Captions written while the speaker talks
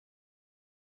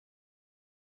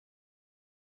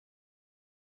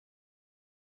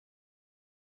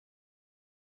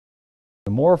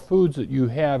more foods that you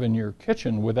have in your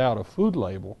kitchen without a food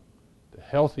label, the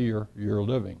healthier you're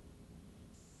living.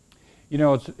 You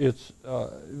know,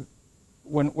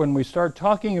 when we start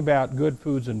talking about good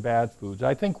foods and bad foods,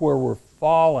 I think where we're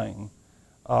falling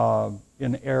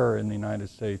in error in the United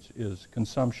States is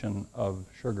consumption of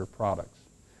sugar products.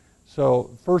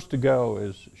 So first to go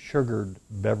is sugared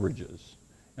beverages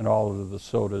and all of the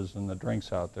sodas and the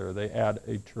drinks out there. They add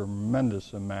a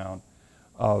tremendous amount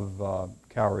of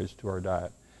calories to our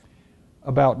diet.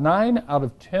 About 9 out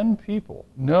of 10 people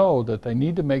know that they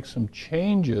need to make some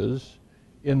changes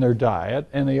in their diet,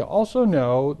 and they also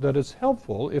know that it's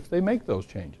helpful if they make those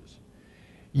changes.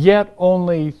 Yet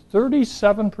only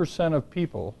 37% of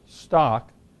people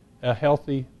stock a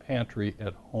healthy pantry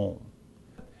at home.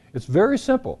 It's very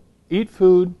simple. Eat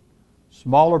food,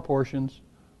 smaller portions,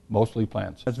 mostly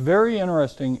plants. It's very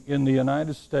interesting. In the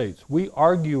United States, we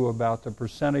argue about the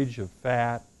percentage of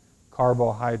fat,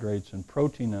 carbohydrates, and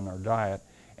protein in our diet,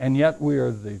 and yet we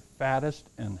are the fattest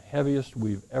and heaviest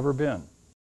we've ever been.